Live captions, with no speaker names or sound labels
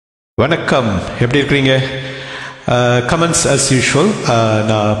வணக்கம், எப்படி இருக்கிறீங்க? Comments as usual.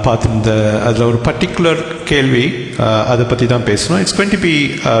 நான் பார்த்துருந்த அதில் ஒரு பர்டிகுலர் கேள்வி, அதை பற்றி தான் பேசணும். It's going to be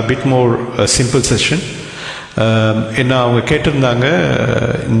bit more simple session. என்ன அவங்க கேட்டிருந்தாங்க,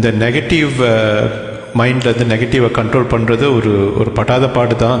 இந்த நெகட்டிவ் மைண்டில் இந்த நெகட்டிவை கண்ட்ரோல் பண்ணுறது ஒரு படாத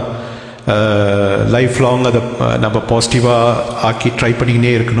பாடு தான். லைஃப் லாங் அதை நம்ம பாசிட்டிவாக ஆக்கி ட்ரை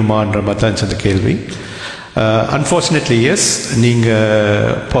பண்ணிக்கினே இருக்கணுமான்ற மாதிரி தான் இருந்துச்சு அந்த கேள்வி. அன்ஃபார்ச்சுனேட்லி எஸ்,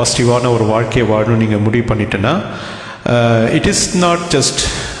 நீங்கள் பாசிட்டிவான ஒரு வாழ்க்கையை வாழணும் நீங்கள் முடிவு பண்ணிட்டேன்னா, இட் இஸ் நாட் ஜஸ்ட்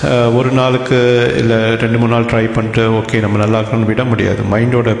ஒரு நாளுக்கு இல்லை 2-3 நாள் ட்ரை பண்ணிட்டு ஓகே நம்ம நல்லா இருக்கணும்னு விட முடியாது.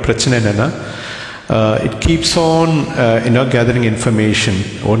 மைண்டோட பிரச்சனை என்னென்னா, it keeps on gathering information.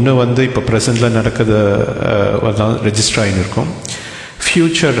 ஒன்று இப்போ ப்ரெசண்டில் நடக்குது ரெஜிஸ்டர் ஆகின்னு இருக்கும்.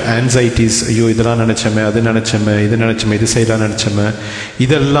 ஃப்யூச்சர் ஆன்சைட்டிஸ், ஐயோ இதெல்லாம் நினச்சோமே, அது நினச்சோமே, இது நினச்சோமே, இது செய்யலாம் நினச்சோமே,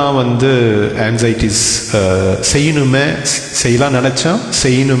 இதெல்லாம் ஆன்சைட்டிஸ். செய்யலாம் நினச்சா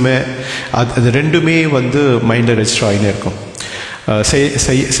செய்யணுமே, அது ரெண்டுமே மைண்டில் ரெஜிஸ்டர் ஆகினே இருக்கும்.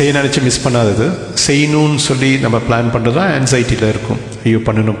 செய்ய நினச்சி மிஸ் பண்ணாதது, செய்யணும்னு சொல்லி நம்ம பிளான் பண்ணுறது தான் ஆன்சைட்டியில் இருக்கும். ஐயோ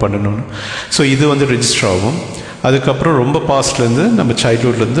பண்ணணும்னு. ஸோ இது ரெஜிஸ்டர் ஆகும். அதுக்கப்புறம் ரொம்ப பாஸ்ட்லேருந்து நம்ம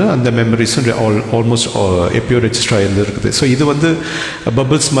சைல்ட்ஹுட்லேருந்து அந்த மெமரிஸும் ஆல்மோஸ்ட் எப்பயோ ரெஜிஸ்டர் ஆகிருந்து இருக்குது. ஸோ இது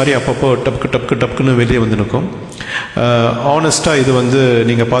பபிள்ஸ் மாதிரி அப்பப்போ டப்புன்னு வெளியே நிற்கும். ஆனஸ்ட்டாக இது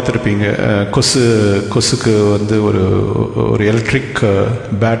நீங்கள் பார்த்துருப்பீங்க, கொசுக்கு ஒரு எலக்ட்ரிக்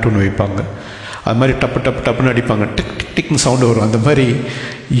பேட் ஒன்று வைப்பாங்க. அது மாதிரி டப்புன்னு அடிப்பாங்க, டிக் டிக் டிக்னு சவுண்டு வரும். அந்த மாதிரி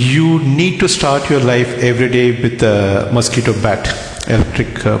you need to start your life everyday with mosquito bat,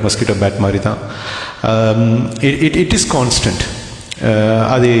 electric mosquito bat மாதிரி தான். It is constant.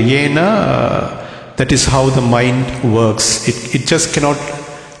 அது ஏன்னா that is how the mind works. It just cannot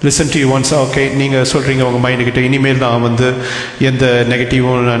listen to you once. Okay, நீங்கள் சொல்கிறீங்க உங்கள் மைண்டுக்கிட்ட, இனிமேல் நான் எந்த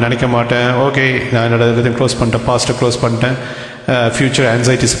நெகட்டிவும் நான் நினைக்க மாட்டேன், ஓகே நான் என்னோட க்ளோஸ் பண்ணிட்டேன், பாஸ்ட்டை க்ளோஸ் பண்ணிட்டேன், ஃப்யூச்சர்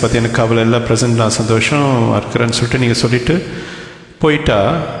ஆன்சைட்டிஸ் பற்றி எனக்கு கவலை இல்லை, ப்ரெசென்ட் நான் சந்தோஷம் இருக்கிறேன்னு சொல்லிட்டு நீங்கள் சொல்லிவிட்டு போயிட்டா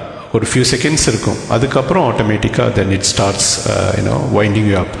ஒரு ஃபியூ செகண்ட்ஸ் இருக்கும். அதுக்கப்புறம் ஆட்டோமேட்டிக்காக then it starts winding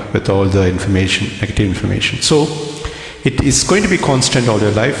you up with all the information, negative information. So it is going to be constant all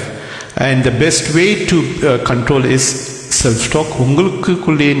your life. And the best way to control is self talk.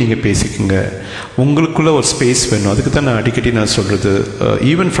 உங்களுக்குள்ளேயே நீங்கள் பேசிக்கோங்க. உங்களுக்குள்ளே ஒரு space வேணும். அதுக்கு தான் நான் அடிக்கடி சொல்கிறது,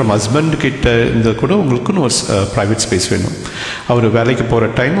 ஈவன் ஃப்ரம் ஹஸ்பண்ட் கிட்ட இருந்து கூட உங்களுக்குன்னு ஒரு ப்ரைவேட் ஸ்பேஸ் வேணும். அவர் வேலைக்கு போகிற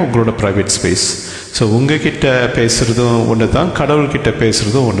டைம் உங்களோட ப்ரைவேட் ஸ்பேஸ். ஸோ உங்ககிட்ட பேசுகிறதும் ஒன்று தான், கடவுள்கிட்ட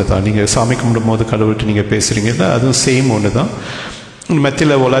பேசுகிறதும் ஒன்று தான். நீங்கள் சாமி கும்பிடும் போது கடவுள்கிட்ட நீங்கள் பேசுகிறீங்கல்ல, அதுவும் சேம் ஒன்று தான்.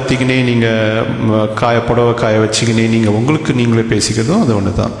 மெத்தியில் ஒலாத்திக்கினே நீங்கள் புடவை காய வச்சிக்கினே நீங்கள் உங்களுக்கு நீங்களே பேசிக்கிறதும் அது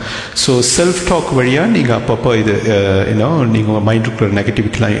ஒன்று தான். ஸோ செல்ஃப் டாக் வழியாக நீங்கள் அப்பப்போ நீங்கள் உங்கள் மைண்டுக்குள்ள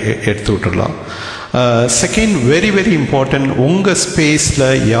நெகட்டிவிட்டிலாம் எடுத்து விட்டுடலாம். செகண்ட், வெரி வெரி இம்பார்ட்டன்ட், உங்கள் ஸ்பேஸில்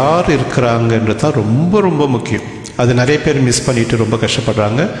யார் இருக்கிறாங்கன்றது தான் ரொம்ப ரொம்ப முக்கியம். அது நிறைய பேர் மிஸ் பண்ணிட்டு ரொம்ப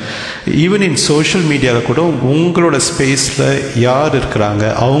கஷ்டப்படுறாங்க. ஈவன் இன் சோஷியல் மீடியாவில் கூட உங்களோட ஸ்பேஸில் யார் இருக்கிறாங்க,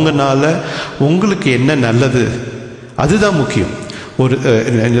 அவங்கனால உங்களுக்கு என்ன நல்லது, அதுதான் முக்கியம். ஒரு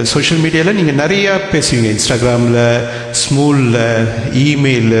சோஷியல் மீடியாவில் நீங்கள் நிறையா பேசுவீங்க, இன்ஸ்டாகிராமில், ஸ்மூலில்,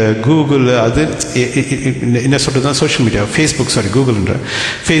 இமெயிலு, கூகுள், அது என்ன சொல்கிறது தான் சோஷியல் மீடியா, கூகுள்ன்ற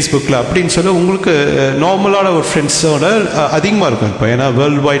ஃபேஸ்புக்கில் அப்படின்னு சொல்ல உங்களுக்கு நார்மலான ஒரு ஃப்ரெண்ட்ஸோட அதிகமாக இருக்கும் இப்போ. ஏன்னா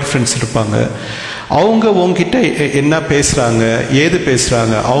வேர்ல்டு வைட் ஃப்ரெண்ட்ஸ் இருப்பாங்க. அவங்க உங்ககிட்ட என்ன பேசுகிறாங்க, ஏது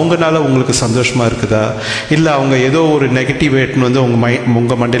பேசுகிறாங்க, அவங்கனால உங்களுக்கு சந்தோஷமாக இருக்குதா, இல்லை அவங்க ஏதோ ஒரு நெகட்டிவ் ஏட்டுன்னு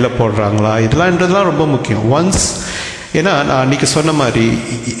உங்கள் மண்டையில் போடுறாங்களா, இதெல்லாம்ன்றதுலாம் ரொம்ப முக்கியம். ஒன்ஸ் ஏன்னா நான் அன்றைக்கி சொன்ன மாதிரி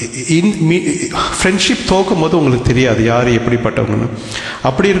ஃப்ரெண்ட்ஷிப் தோக்கும் போது உங்களுக்கு தெரியாது யார் எப்படிப்பட்டவங்கன்னு.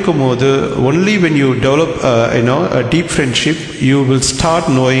 அப்படி இருக்கும்போது only when you develop a deep friendship you will start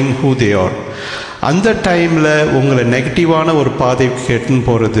knowing who they are. அந்த டைமில் உங்களை நெகட்டிவான ஒரு பாதைக்கு எடுத்துன்னு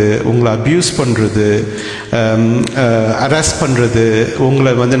போகிறது, உங்களை அப்யூஸ் பண்ணுறது, ஹராஸ் பண்ணுறது,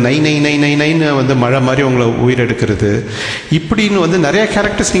 உங்களை நைன்னு மழை மாதிரி உங்களை உயிரெடுக்கிறது, இப்படின்னு நிறைய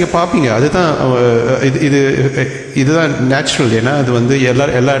கேரக்டர்ஸ் நீங்கள் பார்ப்பீங்க. அதுதான் இதுதான் நேச்சுரல். ஏன்னா அது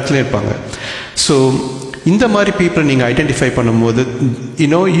எல்லா இடத்துலையும் இருப்பாங்க. ஸோ இந்த மாதிரி பீப்புளை நீங்கள் ஐடென்டிஃபை பண்ணும்போது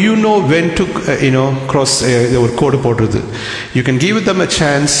you know when to cross ஒரு கோடு போடுறது. You can give them a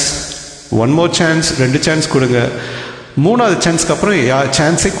chance, one more chance, 2 chance கொடுங்க. 3வது சான்ஸ்க்கு அப்புறம்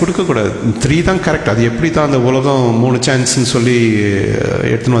சான்ஸே கொடுக்கக்கூடாது. 3 தான் கரெக்ட். அது எப்படி தான் அந்த உலகம் 3 சான்ஸ்ன்னு சொல்லி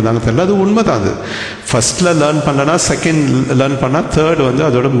எடுத்துன்னு வந்தாங்க தெரியல. அது உண்மை தான். அது ஃபஸ்ட்டில் லேர்ன் பண்ணலன்னா செகண்ட் லேர்ன் பண்ணால் தேர்ட்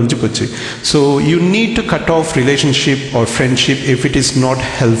அதோட முடிஞ்சு போச்சு. So you need to cut off relationship or friendship if it is not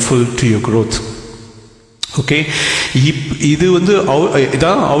helpful to your growth. Okay, இது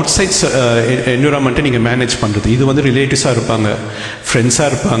இதான் அவுட் சைட் என்விரான்மெண்ட்டை நீங்கள் மேனேஜ் பண்ணுறது. இது ரிலேட்டிவ்ஸாக இருப்பாங்க, ஃப்ரெண்ட்ஸாக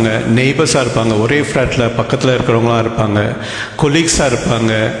இருப்பாங்க, நெய்பர்ஸாக இருப்பாங்க, ஒரே ஃப்ளாட்டில் பக்கத்தில் இருக்கிறவங்களாம் இருப்பாங்க, கொலீக்ஸாக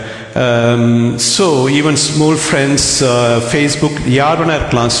இருப்பாங்க, so even small friends, Facebook யார் வேணா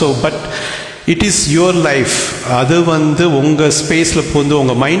இருக்கலாம். So but it is your life. அது வந்து உங்கள் ஸ்பேஸில் பூந்து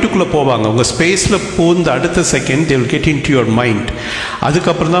உங்கள் மைண்டுக்குள்ளே போவாங்க. உங்கள் ஸ்பேஸில் பூந்து அடுத்த second they will get in to your mind.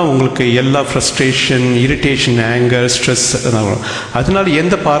 அதுக்கப்புறம் தான் உங்களுக்கு எல்லா ஃப்ரஸ்ட்ரேஷன், இரிட்டேஷன், ஆங்கர், ஸ்ட்ரெஸ். அதனால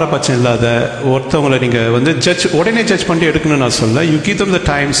எந்த பாரபட்சம் இல்லாத ஒருத்தவங்களை நீங்கள் வந்து உடனே ஜட்ஜ் பண்ணி எடுக்கணும்னு நான் சொல்ல. You give them the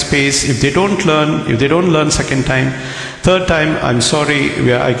time, space. If they don't learn second time, third time, I'm sorry,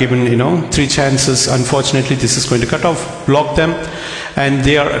 I given 3 chances. Unfortunately, this is going to cut off, block them, and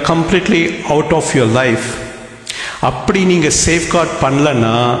they are completely out of your life. அப்படி நீங்கள் safeguard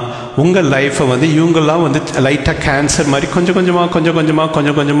பண்ணலன்னா உங்கள் லைஃப்பை வந்து இவங்கெல்லாம் வந்து லைட்டாக cancer மாதிரி கொஞ்சம்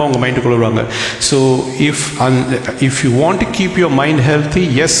கொஞ்சமாக உங்கள் மைண்டுக்குள்ள வருவாங்க. So if you want to keep your mind healthy,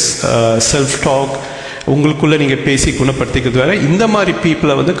 S, self talk உங்களுக்குள்ளே நீங்கள் பேசி குணப்படுத்திக்கிறது வேறு. இந்த மாதிரி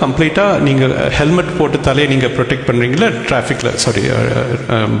பீப்புளை வந்து கம்ப்ளீட்டாக நீங்கள் ஹெல்மெட் போட்டு தலையை நீங்கள் ப்ரொடெக்ட் பண்ணுறீங்களா டிராஃபிக்கில், சாரி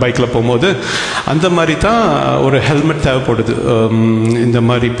பைக்கில் போகும்போது, அந்த மாதிரி தான் ஒரு ஹெல்மெட் தேவைப்படுது இந்த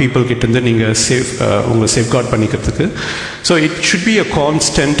மாதிரி பீப்புள் கிட்டேருந்து நீங்கள் உங்களை சேஃப்கார்ட் பண்ணிக்கிறதுக்கு. So it should be a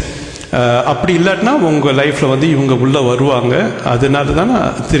constant. அப்படி இல்லாட்டினா உங்கள் லைஃப்பில் வந்து இவங்க உள்ளே வருவாங்க. அதனால தான்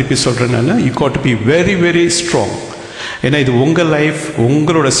நான் திருப்பி சொல்கிறேன், நான் you got to be very very strong. ஏன்னா இது உங்கள் லைஃப்,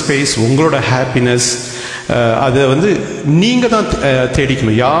 உங்களோட ஸ்பேஸ், உங்களோட ஹாப்பினஸ். அதை வந்து நீங்கள் தான்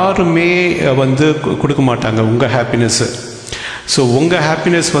தேடிக்கணும். யாருமே வந்து கொடுக்க மாட்டாங்க உங்கள் ஹாப்பினஸ்ஸு. ஸோ உங்கள்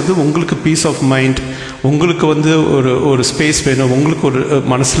ஹாப்பினஸ் வந்து உங்களுக்கு பீஸ் ஆஃப் மைண்ட், உங்களுக்கு வந்து ஒரு ஸ்பேஸ் வேணும், உங்களுக்கு ஒரு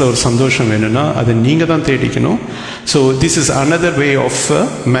மனசில் ஒரு சந்தோஷம் வேணும்னா அதை நீங்கள் தான் தேடிக்கணும். So this is another way of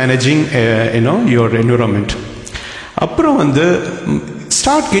managing your environment. அப்புறம் வந்து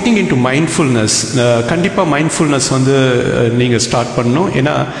start getting in to mindfulness. கண்டிப்பாக மைண்ட்ஃபுல்னஸ் வந்து நீங்கள் ஸ்டார்ட் பண்ணணும்.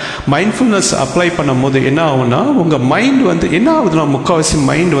 ஏன்னா மைண்ட்ஃபுல்னஸ் அப்ளை பண்ணும் போது என்ன ஆகும்னா உங்கள் மைண்ட் வந்து என்ன ஆகுதுன்னா, முக்கால்வாசி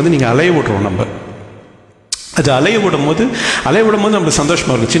மைண்ட் வந்து நீங்கள் அலைய விட்றோம். நம்ம அது அலைய விடும் போது நம்மளுக்கு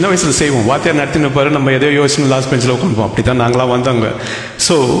சந்தோஷமாக இருக்கும். சின்ன வயசில் செய்வோம், வாத்தியார் நடத்தின பாரு, நம்ம எதையோ யோசனை லாஸ்ட் பெஞ்சில் உட்காந்துப்போம். அப்படி தான் நாங்களாம் வந்தாங்க.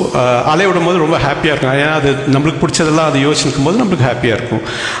 ஸோ அலைய விடும் போது ரொம்ப ஹாப்பியாக இருக்கும். ஏன்னா அது நம்மளுக்கு பிடிச்சதெல்லாம் அது யோசிக்கும் போது நம்மளுக்கு ஹாப்பியாக இருக்கும்.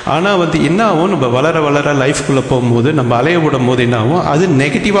 ஆனால் வந்து என்ன ஆகும், நம்ம வளர லைஃப்குள்ளே போகும்போது நம்ம அலைய விடும் போது என்ன ஆகும், அது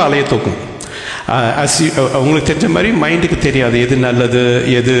நெகட்டிவாக அலைய தூக்கும். உங்களுக்கு தெரிஞ்ச மாதிரி மைண்டுக்கு தெரியாது எது நல்லது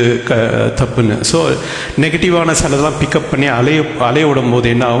எது தப்புன்னு. ஸோ நெகட்டிவான சிலதெல்லாம் பிக்கப் பண்ணி அலைய விடும் போது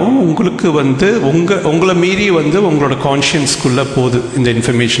என்ன ஆகும், உங்களுக்கு வந்து உங்களை மீறி வந்து உங்களோட கான்ஷியன்ஸ்குள்ளே போகுது இந்த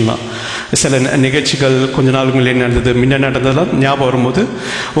இன்ஃபர்மேஷன்லாம். சில நிகழ்ச்சிகள் கொஞ்ச நாளுக்கு முன்னே நடந்ததெல்லாம் ஞாபகம் வரும்போது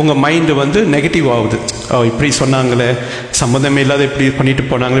உங்கள் மைண்டு வந்து நெகட்டிவ் ஆகுது. இப்படி சொன்னாங்களே, சம்மந்தமே இல்லாத இப்படி பண்ணிட்டு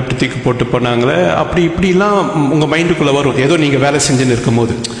போனாங்களே, இப்படி தூக்கி போட்டு போனாங்களே, இப்படிலாம் உங்கள் மைண்டுக்குள்ளே வரும். ஏதோ நீங்கள் வேலை செஞ்சுன்னு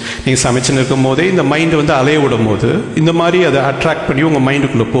இருக்கும்போது, நீங்கள் சமைச்சுன்னு இருக்கும் போதே இந்த மைண்டு வந்து அலைய விடும் போது இந்த மாதிரி அதை அட்ராக்ட் பண்ணி உங்கள்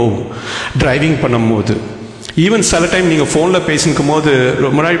மைண்டுக்குள்ளே போகும். டிரைவிங் பண்ணும் போது, ஈவன் சில டைம் நீங்கள் ஃபோனில் பேசிக்கும் போது,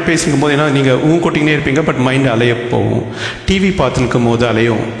 ரொம்ப நாள் பேசிக்கும் போது ஏன்னா நீங்கள் கொட்டிக்கினே இருப்பீங்க, பட் மைண்டு அலைய போகும். டிவி பார்த்துருக்கும் போது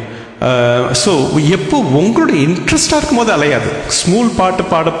அலையும். ஸோ எப்போ உங்களோட இன்ட்ரெஸ்டாக இருக்கும் போது அலையாது. ஸ்மூல் பாட்டு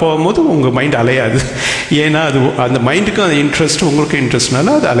பாட போகும்போது உங்கள் மைண்ட் அலையாது. ஏன்னா அது அந்த மைண்டுக்கும் அந்த இன்ட்ரெஸ்ட் உங்களுக்கு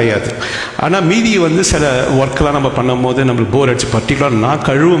இன்ட்ரெஸ்ட்னால அது அலையாது. ஆனால் மீதி வந்து சில ஒர்க்கெலாம் நம்ம பண்ணும் போது நம்மளுக்கு போர் அடிச்சு, பர்டிகுலர் நான்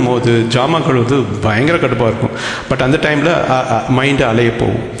கழுவும் போது, ஜாமான் கழுவுறது பயங்கர கடுப்பாக இருக்கும். பட் அந்த டைமில் மைண்டு அலைய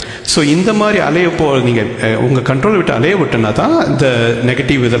போகும். ஸோ இந்த மாதிரி அலைய நீங்கள் உங்கள் கண்ட்ரோலை விட்டு அலைய விட்டோன்னா தான் இந்த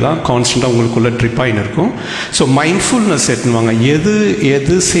நெகட்டிவ் இதெல்லாம் கான்ஸ்டண்ட்டாக உங்களுக்குள்ளே ட்ரிப் ஆகின்னு இருக்கும். ஸோ மைண்ட்ஃபுல்னஸ் எடுத்துவாங்க.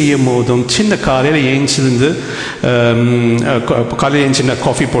 எது செய்யும் போதும், சின்ன காலையில் ஏஞ்சிருந்து காலையில் ஏஞ்சின்னா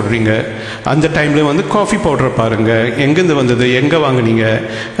காஃபி போடுறீங்க, அந்த டைமில் வந்து காஃபி பவுடரை பாருங்கள், எங்கேருந்து வந்தது, எங்கே வாங்கினீங்க,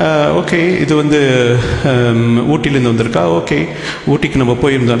 ஓகே இது வந்து ஊட்டிலேருந்து வந்திருக்கா, ஓகே ஊட்டிக்கு நம்ம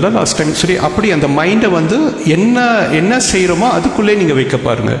போயிருந்தோம்ல லாஸ்ட் டைம், சரி அப்படி அந்த மைண்டை வந்து என்ன செய்கிறோமோ அதுக்குள்ளே நீங்கள் வைக்க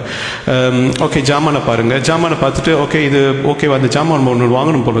பாருங்கள். ஓகே ஜாமானை பாருங்கள், ஜாமானை பார்த்துட்டு ஓகே இது ஓகேவா, அந்த ஜாமான் ஒன்று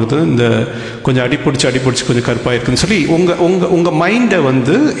வாங்கணும் போல இருக்குது, இந்த கொஞ்சம் அடிப்பிடிச்சி கொஞ்சம் கருப்பாக இருக்குன்னு சொல்லி உங்கள் மைண்டை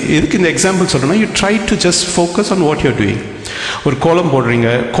வந்து, எதுக்கு இந்த எக்ஸாம்பிள் சொல்கிறேன்னா, you try to just focus on what you're doing. ஒரு கோலம் போடுறீங்க,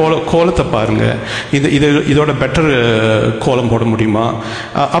 கோலத்தை பாருங்கள், இதோட பெட்டர் கோலம் போட முடியுமா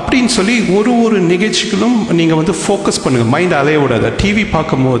அப்படின்னு சொல்லி ஒரு நிகழ்ச்சிகளும் நீங்கள் வந்து ஃபோக்கஸ் பண்ணுங்கள். மைண்டை அலைய விடாத. டிவி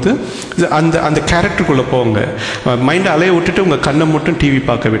பார்க்கும்போது அந்த கேரக்டருக்குள்ளே போங்க. மைண்டை அலைய விட்டுட்டு உங்கள் கண்ணை மட்டும் டிவி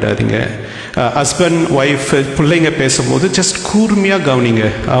பார்க்க விடாதீங்க. ஹஸ்பண்ட் ஒய்ஃப் பிள்ளைங்க பேசும்போது ஜஸ்ட் கூர்மையாக கவனிங்க.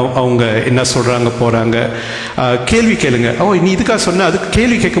 அவங்க என்ன சொல்கிறாங்க போகிறாங்க, கேள்வி கேளுங்க. நீ இதுக்காக சொன்ன, அதுக்கு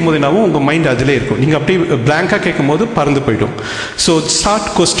கேள்வி கேட்கும் போது என்னாவும் உங்கள் மைண்ட் அதிலே இருக்கும். நீங்கள் அப்படியே பிளாங்காக கேட்கும் போது பறந்து போய்டும். So start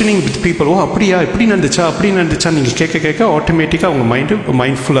questioning with people. அப்படியா, இப்படி நடந்துச்சா நீங்கள் கேட்க ஆட்டோமேட்டிக்காக உங்கள்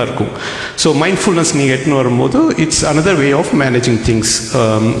மைண்ட்ஃபுல்லாக இருக்கும். ஸோ மைண்ட்ஃபுல்னஸ் நீங்கள் எட்டுன்னு வரும்போது it's another way of managing things.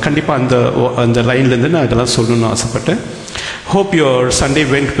 கண்டிப்பாக அந்த லைன்லேருந்து நான் இதெல்லாம் சொல்லணும்னு ஆசைப்பட்டேன். Hope your Sunday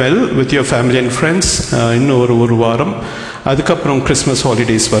went well with your family and friends. இன்னும் ஒரு வாரம் அதுக்கப்புறம் கிறிஸ்மஸ்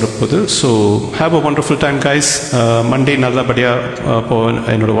ஹாலிடேஸ் வரப்போகுது. So have a wonderful time guys. Monday நல்லபடியாக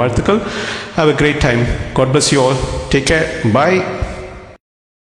என்னோட வாழ்த்துக்கள். Have a great time. God bless you all. Take care. Bye.